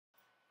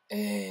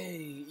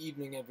Hey,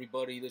 evening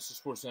everybody. This is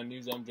Sportsline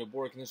News. I'm Joe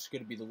Bork, and this is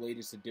going to be the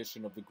latest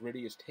edition of the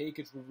Grittiest Take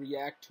as we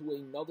react to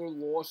another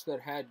loss that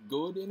had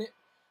good in it,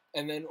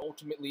 and then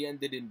ultimately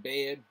ended in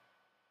bad.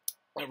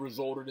 That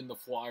resulted in the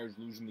Flyers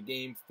losing the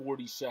game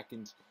 40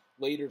 seconds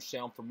later.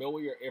 Sound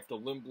familiar? After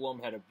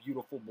Lindblom had a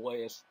beautiful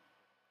blast.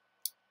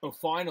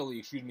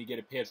 Finally, get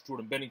it past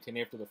Jordan Bennington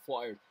after the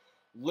Flyers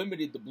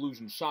limited the Blues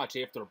in shots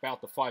after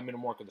about the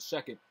 5-minute mark of the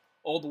second,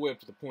 all the way up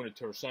to the point of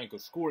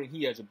Tarasenko scoring.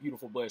 He has a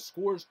beautiful blast,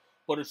 scores,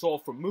 but it's all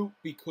for moot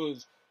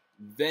because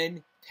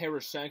then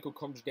Tarasenko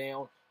comes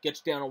down, gets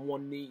down on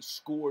one knee,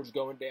 scores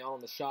going down on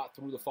the shot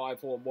through the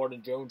 5-hole.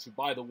 Martin Jones, who,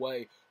 by the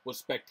way, was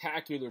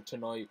spectacular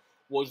tonight,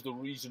 was the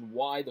reason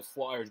why the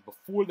Flyers,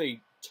 before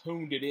they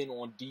toned it in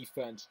on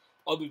defense,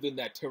 other than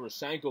that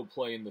Tarasenko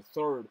play in the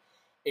third,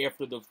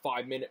 after the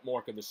 5-minute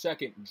mark of the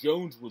second,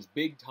 Jones was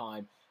big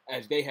time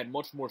as they had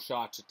much more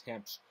shots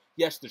attempts.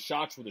 Yes, the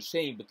shots were the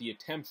same, but the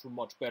attempts were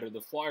much better. The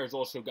Flyers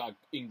also got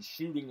in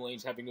shooting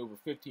lanes, having over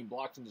 15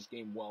 blocks in this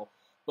game well.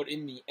 But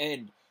in the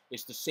end,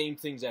 it's the same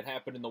things that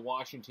happened in the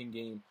Washington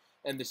game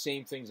and the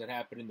same things that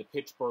happened in the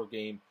Pittsburgh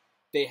game.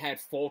 They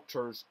had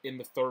falters in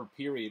the third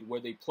period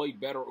where they played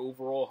better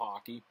overall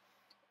hockey,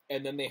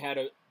 and then they had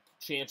a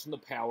chance in the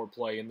power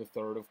play in the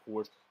third, of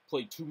course.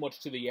 Played too much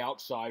to the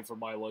outside for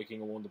my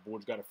liking along the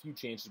boards. Got a few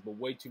chances, but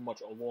way too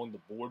much along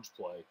the boards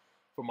play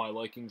for my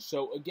liking.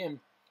 So, again,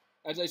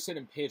 as I said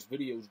in past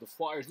videos, the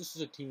Flyers, this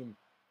is a team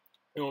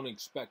I don't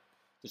expect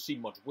to see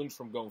much wins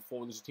from going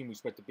forward. This is a team we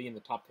expect to be in the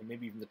top 10,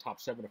 maybe even the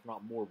top 7, if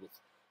not more, with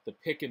the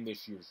pick in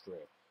this year's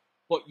draft.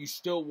 But you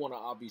still want to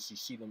obviously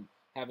see them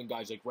having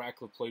guys like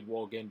Ratcliffe played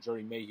well again.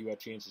 Jerry Mayhew had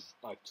chances.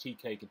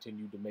 TK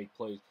continued to make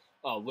plays.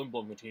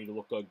 Lindblom continued to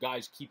look good.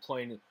 Guys keep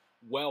playing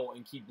well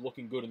and keep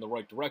looking good in the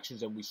right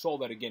directions, and we saw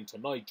that again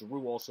tonight.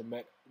 Giroux also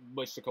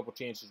missed a couple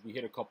chances. We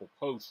hit a couple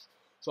posts.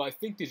 So I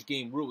think this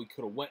game really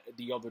could have went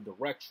the other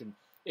direction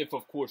if,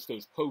 of course,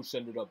 those posts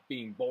ended up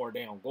being bar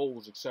down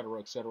goals,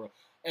 etc.,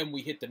 and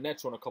we hit the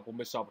nets on a couple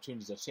missed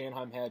opportunities that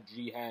Sanheim had,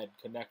 G had,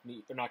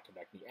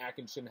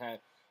 Atkinson had,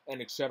 and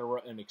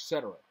etc.,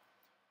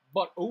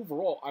 But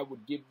overall, I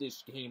would give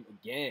this game,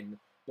 again,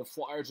 the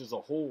Flyers as a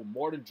whole,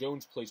 Martin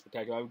Jones played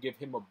spectacular. I would give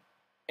him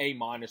A-,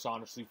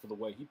 honestly, for the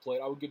way he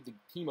played. I would give the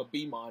team a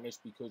B-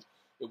 because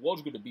it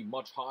was going to be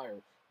much higher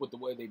with the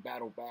way they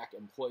battled back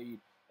and played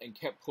and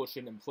kept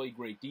pushing and played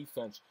great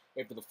defense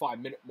after the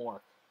 5-minute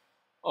mark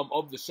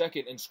of the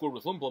second and scored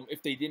with Lindblom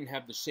if they didn't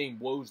have the same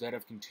woes that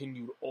have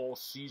continued all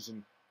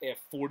season. At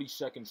 40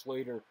 seconds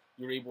later,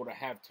 you're able to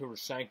have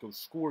Tarasenko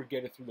score,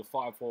 get it through the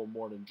 5-hole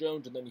Martin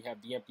Jones, and then you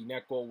have the empty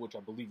net goal, which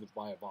I believe was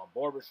by Ivan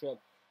Barbashev,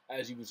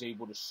 as he was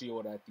able to seal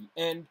it at the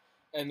end.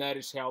 And that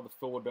is how the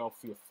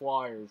Philadelphia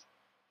Flyers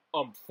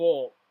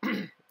fall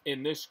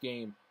in this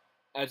game,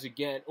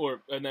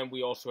 and then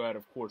we also had,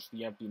 of course,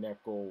 the empty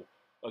net goal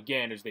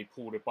again as they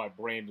pulled it by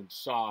Brandon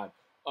Saad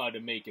to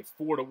make it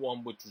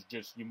 4-1, which was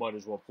just, you might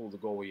as well pull the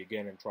goalie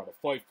again and try to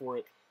fight for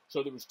it.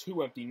 So there was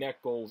 2 empty net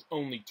goals,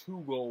 only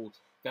 2 goals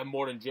that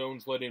Martin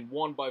Jones let in,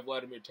 one by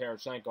Vladimir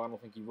Tarasenko. I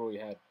don't think he really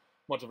had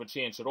much of a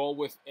chance at all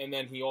with, and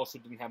then he also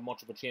didn't have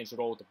much of a chance at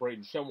all with the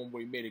Braden Shen one,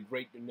 where he made a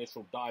great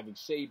initial diving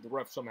save. The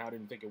ref somehow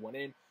didn't think it went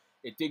in.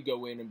 It did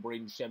go in, and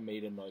Braden Shen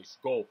made a nice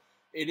goal.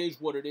 It is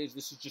what it is.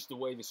 This is just the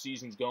way the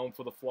season's going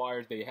for the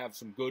Flyers. They have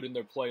some good in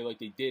their play, like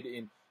they did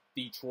in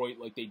Detroit,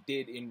 like they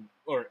did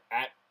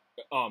at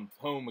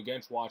home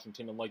against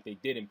Washington, and like they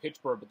did in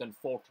Pittsburgh, but then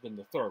faltered in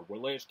the third. Where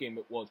last game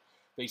it was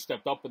they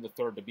stepped up in the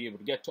third to be able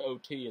to get to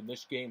OT. In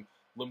this game,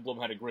 Lindblom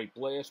had a great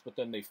blast, but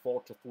then they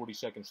faltered 40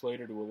 seconds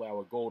later to allow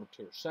a goal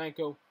to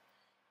Tarasenko,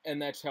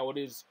 and that's how it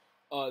is.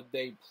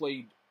 They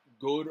played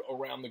good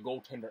around the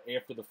goaltender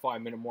after the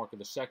 5-minute mark of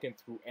the second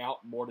throughout.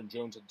 Martin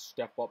Jones had to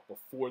step up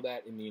before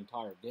that in the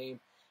entire game,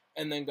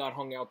 and then got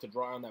hung out to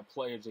dry on that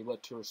play as they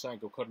let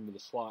Tarasenko cut into the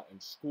slot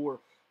and score.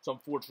 It's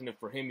unfortunate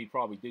for him. He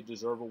probably did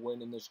deserve a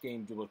win in this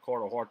game.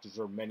 Carter Hart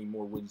deserved many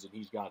more wins than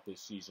he's got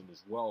this season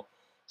as well.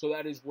 So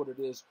that is what it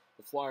is.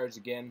 The Flyers,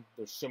 again,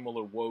 they're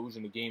similar woes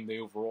in the game. They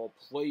overall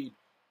played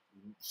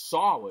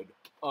solid.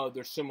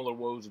 Their similar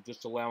woes of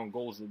just allowing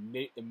goals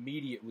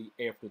immediately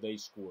after they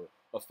score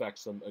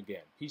affects them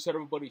again. Peace out,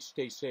 everybody.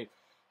 Stay safe.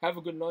 Have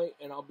a good night,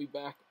 and I'll be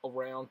back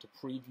around to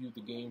preview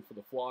the game for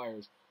the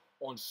Flyers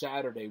on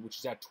Saturday, which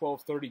is at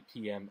 12:30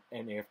 p.m.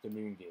 an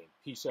afternoon game.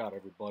 Peace out,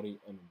 everybody,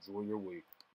 and enjoy your week.